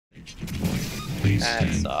Please That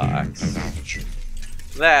stand sucks. clear of aperture.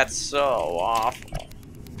 That's so awful.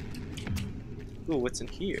 Ooh, what's in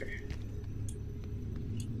here?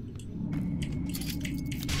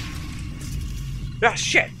 Ah,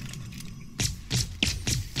 shit!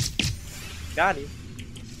 Got him.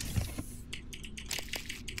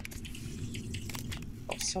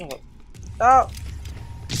 Oh, son of a... Oh!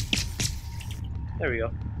 There we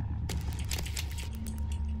go.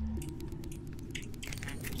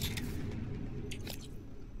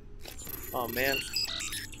 Oh, man.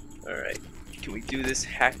 Alright. Can we do this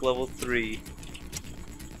hack level 3?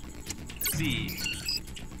 Z.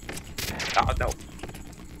 Oh, no.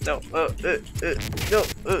 No. No.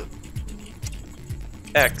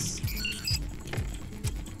 X.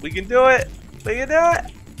 We can do it. We can do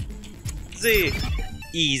it. Z.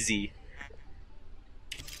 Easy.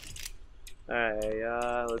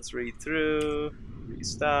 Alright, let's read through.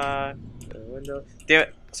 Restock. Window. Damn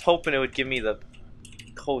it. I was hoping it would give me the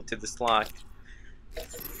code to this lock.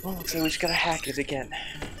 Oh, looks like we just gotta hack it again.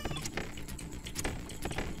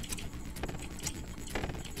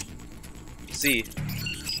 Z.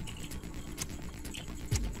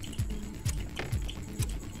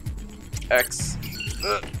 X.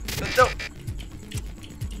 No.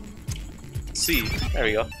 C. There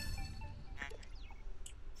we go.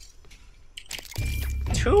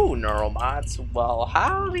 2 neural mods. Well,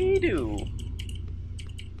 how do you do?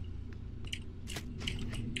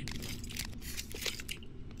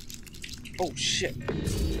 Oh shit.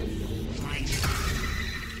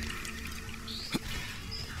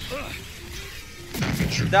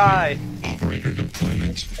 Aperture Die. clear. Operator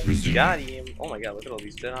deployment resumed. Got him. Oh my god, look at all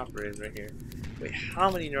these dead operators right here. Wait, how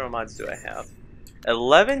many neural mods do I have?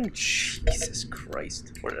 11? Jesus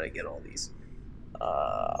Christ. Where did I get all these?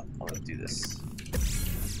 I'm gonna do this.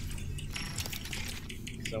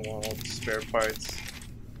 Because I want all the spare parts.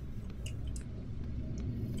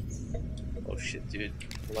 Oh shit, dude.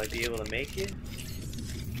 Will I be able to make it?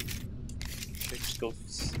 Should I just go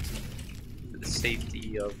for the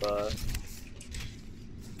safety of,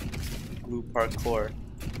 glue parkour.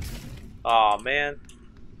 Aw, man.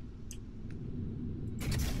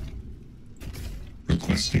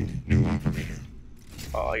 Requesting new operator.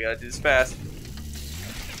 Oh, I gotta do this fast.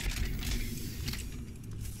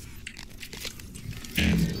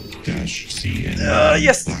 N-CN.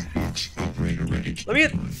 Yes! Black box operator ready to Let me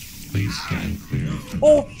in. deploy. Please stand clear of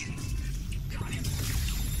Oh! aperture.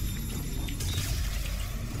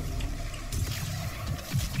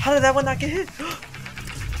 How did that one not get hit?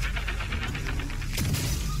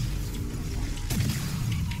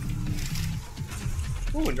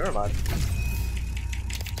 Ooh, neuromod.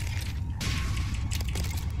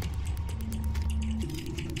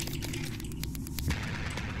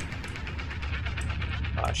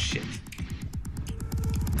 Ah, shit.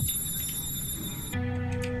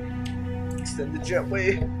 Extend the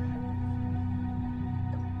jetway.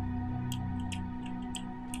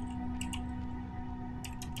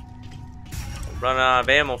 I'm running out of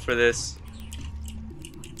ammo for this.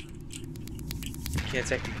 Can't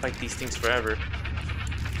exactly fight these things forever.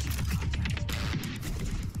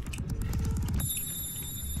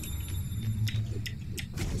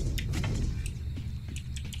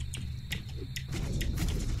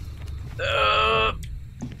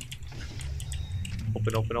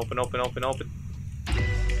 Open.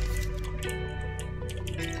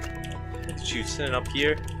 Look at you sitting up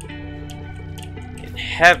here. In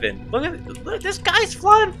heaven. Look, this guy's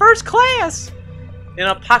flying first class! In an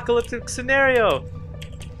apocalyptic scenario.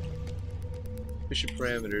 Mission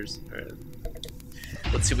parameters. Alright.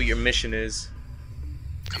 Let's see what your mission is.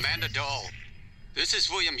 Commander Dahl, this is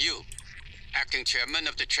William Yu, acting chairman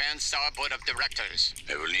of the TranStar Board of Directors.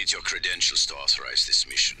 I will need your credentials to authorize this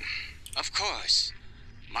mission. Of course.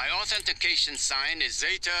 My authentication sign is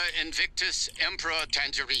Zeta Invictus Emperor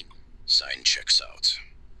Tangerine. Sign checks out.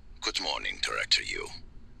 Good morning, Director Yu.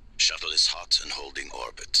 Shuttle is hot and holding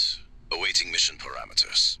orbit. Awaiting mission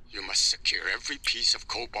parameters. You must secure every piece of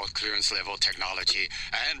Cobalt clearance level technology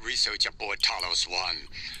and research aboard Talos 1.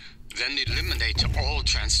 Then eliminate all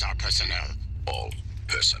TranStar personnel. All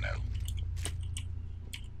personnel.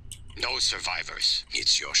 No survivors.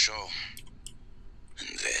 It's your show.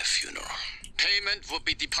 And their funeral. Payment will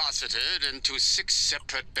be deposited into 6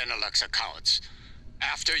 separate Benelux accounts.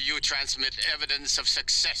 After you transmit evidence of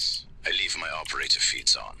success. I leave my operator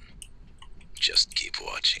feeds on. Just keep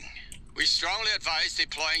watching. We strongly advise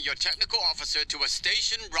deploying your technical officer to a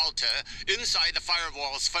station router inside the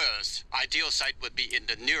firewalls first. Ideal site would be in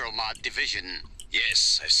the Neuromod division.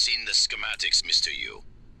 Yes, I've seen the schematics, Mr. Yu.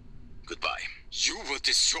 Goodbye. You will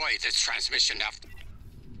destroy this transmission after...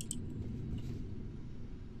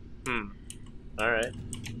 Alright.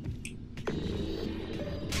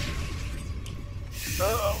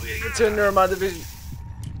 Oh, we gotta get to a Neuromod division.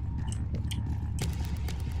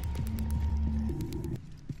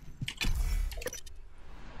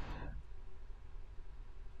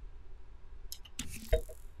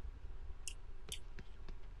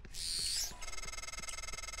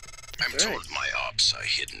 I'm told my ops are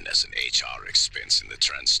hidden as an HR expense in the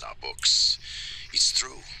TranStar books. It's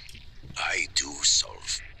true. I do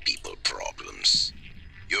solve people problems.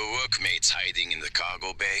 Your workmates hiding in the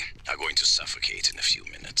cargo bay are going to suffocate in a few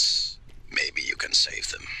minutes. Maybe you can save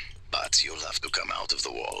them, but you'll have to come out of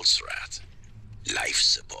the walls, Rat. Life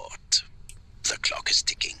support. The clock is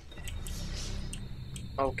ticking.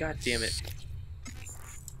 Oh, god damn it.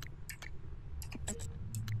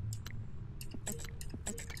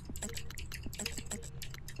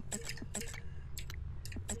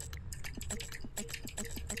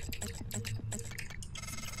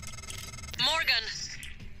 Morgan,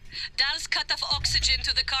 Dahls cut off oxygen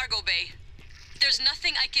to the cargo bay. There's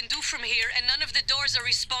nothing I can do from here, and none of the doors are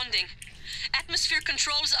responding. Atmosphere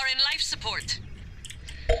controls are in life support.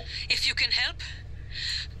 If you can help,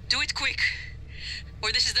 do it quick,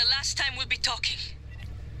 or this is the last time we'll be talking.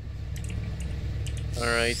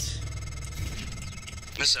 Alright.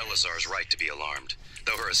 Miss Elazar is right to be alarmed,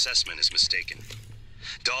 though her assessment is mistaken.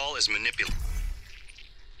 Dahl is manipulating.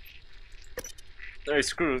 Alright,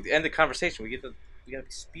 screw it. End the conversation. We gotta be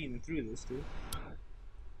speeding through this, dude.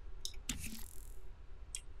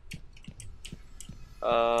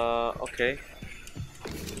 Okay.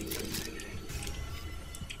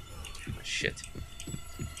 Oh, shit.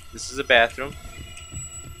 This is a bathroom.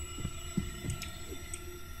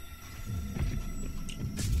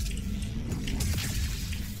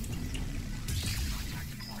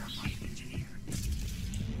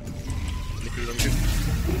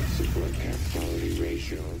 Support air quality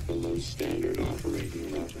ratio below standard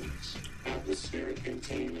operating levels. Atmospheric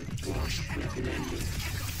containment flush recommended.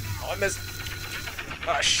 Oh, I missed.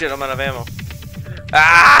 Oh shit, I'm out of ammo.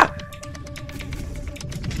 Ah!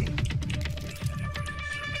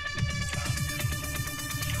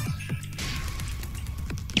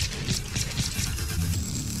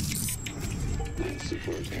 Life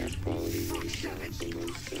support air quality ratio below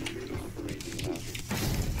standard operating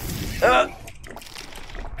levels.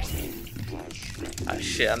 Ah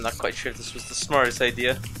shit, I'm not quite sure if this was the smartest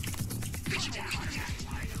idea.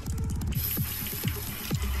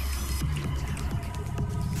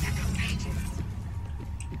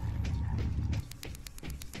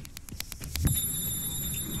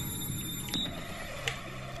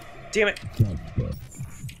 Damn it!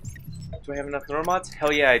 Do I have enough neuromods?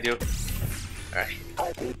 Hell yeah, I do. Alright.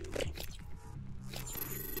 Hopefully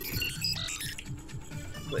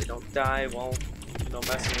I don't die while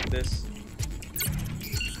messing with this.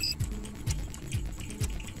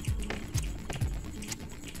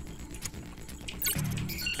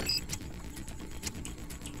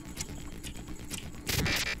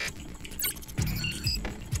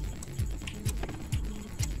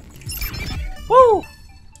 Woo!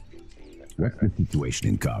 What's the situation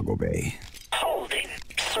in cargo bay? Holding.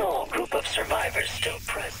 Small group of survivors still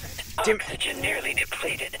present. Oxygen nearly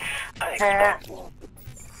depleted. I expect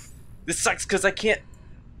This sucks because I can't.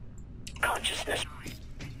 consciousness.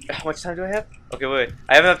 How much time do I have? Okay, wait.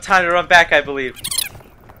 I have enough time to run back, I believe.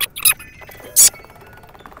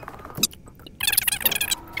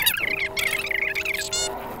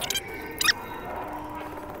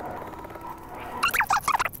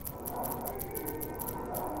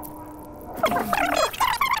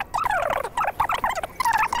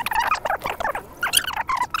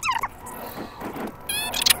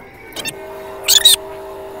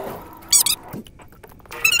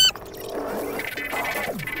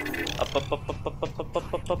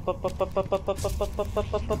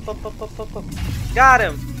 Got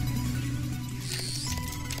him!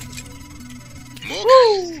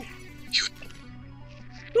 Morgan, you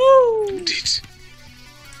Woo! did.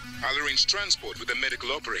 I'll arrange transport with the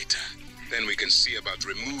medical operator. Then we can see about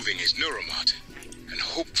removing his neuromod. And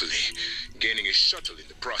hopefully gaining his shuttle in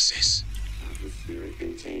the process. Atmospheric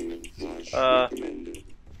containment flush recommended.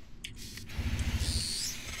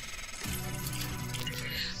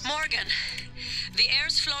 Morgan, the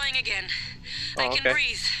air's flowing again. Oh, I can okay.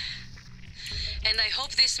 breathe. And I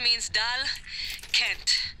hope this means Dahl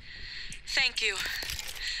can't. Thank you.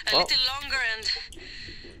 A Well. little longer and...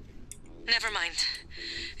 Never mind.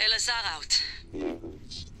 Elazar out.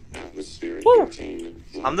 Levels. Atmospheric Woo! containment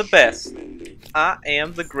flush I'm the best. recommended. I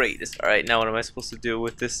am the greatest. Alright, now what am I supposed to do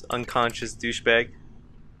with this unconscious douchebag?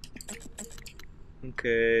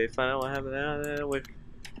 Okay, find out what happened. Wait.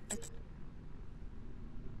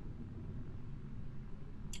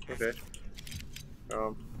 Okay.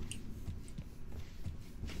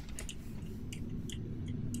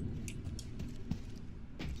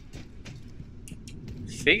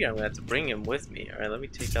 Figure I'm gonna have to bring him with me. Alright, let me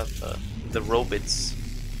take out the robots.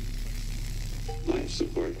 Life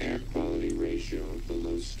support air quality ratio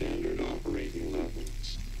below standard operating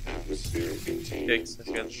levels. Atmospheric containment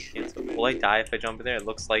flush Will I recommended. die if I jump in there? It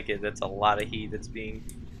looks like it. That's a lot of heat that's being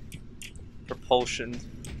propulsioned.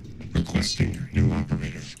 Requesting new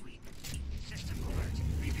operator.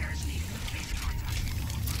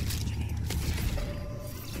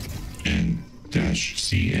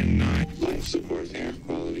 N-CN9. Life support air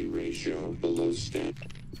quality ratio below standard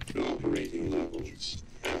operating levels.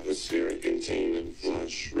 Atmospheric containment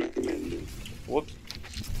flush recommended. Whoops.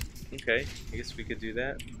 Okay, I guess we could do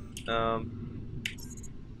that.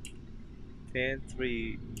 Fan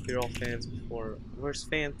 3. Clear all fans before. Where's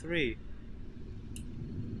fan 3?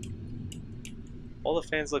 All the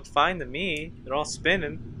fans look fine to me. They're all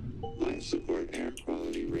spinning. Life support air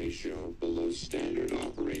quality ratio below standard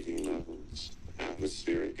operating levels.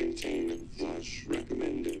 Atmospheric containment flush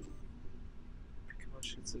recommended.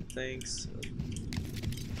 Precautions and things.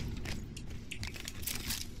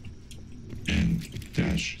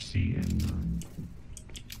 N-CN9.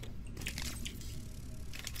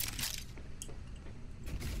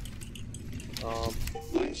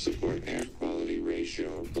 Life support air quality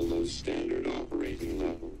ratio below standard operating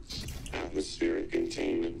levels. Atmospheric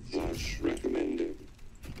containment flush recommended.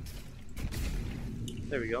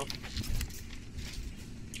 There we go.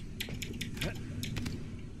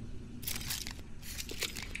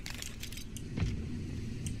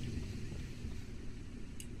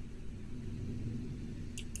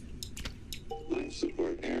 Life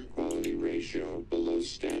support air quality ratio below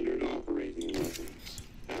standard operating levels.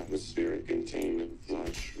 Atmospheric containment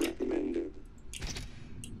flush recommended.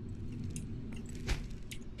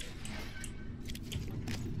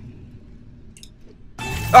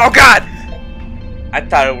 Oh god! I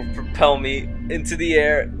thought it would propel me into the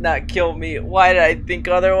air, not kill me. Why did I think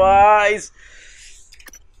otherwise?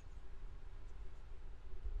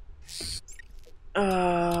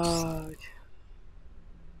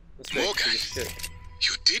 Let's make Morgan. this shit.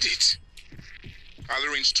 You did it.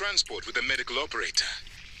 I'll arrange transport with the medical operator.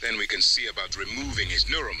 Then we can see about removing his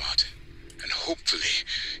neuromod. And hopefully,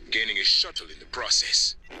 gaining his shuttle in the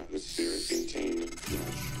process. Atmospheric containment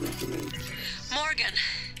flush recommended. Morgan,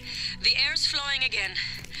 the air's flowing again.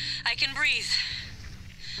 I can breathe.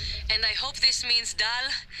 And I hope this means Dahl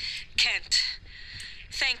can't.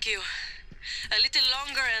 Thank you. A little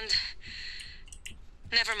longer and...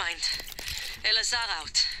 Never mind. Elazar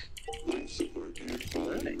out. Life support air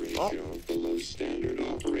quality ratio below standard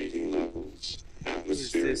operating levels. Who's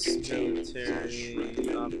Atmospheric this containment flush military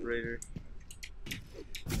recommended. operator?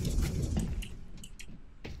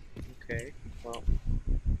 Okay, well...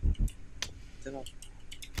 Then I'll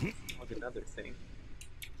log another thing.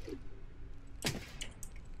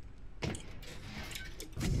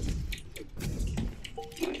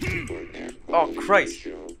 Life support air Oh, quality Christ!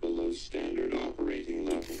 ratio below standard operating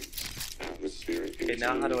levels. Atmospheric Okay,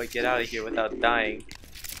 now how do I containment get out of flush here without recommended. dying?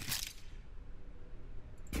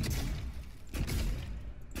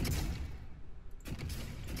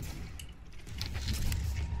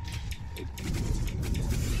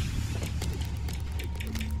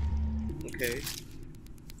 Okay.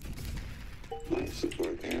 Life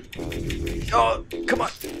support air quality ratio Oh, below come on.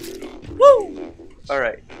 standard operating Woo! levels.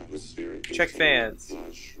 Alright. Atmospheric Check containment fans.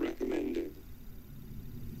 flush recommended.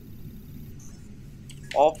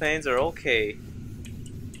 All fans are okay.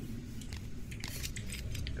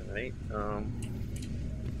 Alright, so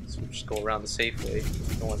we'll just go around the safe way.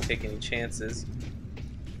 Don't want to take any chances.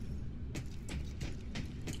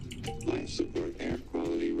 Life support air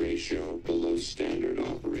quality ratio below standard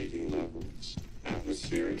operating levels.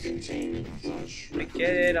 Atmospheric containment flush I recommended.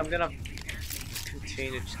 get it, I'm gonna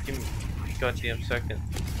contain it. Just give me a goddamn second.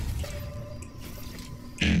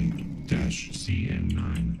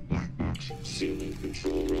 N-CN9 black box ceiling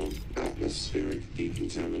control room. Atmospheric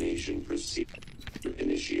decontamination procedure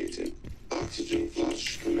initiated. Oxygen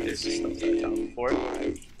flush This is commencing stuff that I got in before.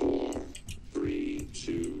 5, 4, 3,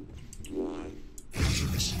 2, 1.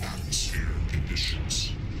 Atmosphere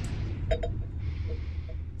conditions.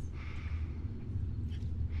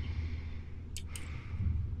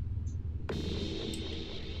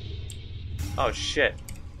 Oh shit.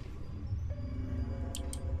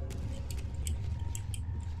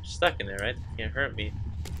 Stuck in there, right? Can't hurt me.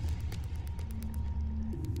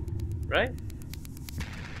 Right?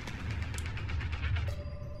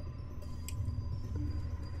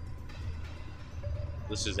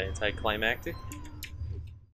 This is anticlimactic.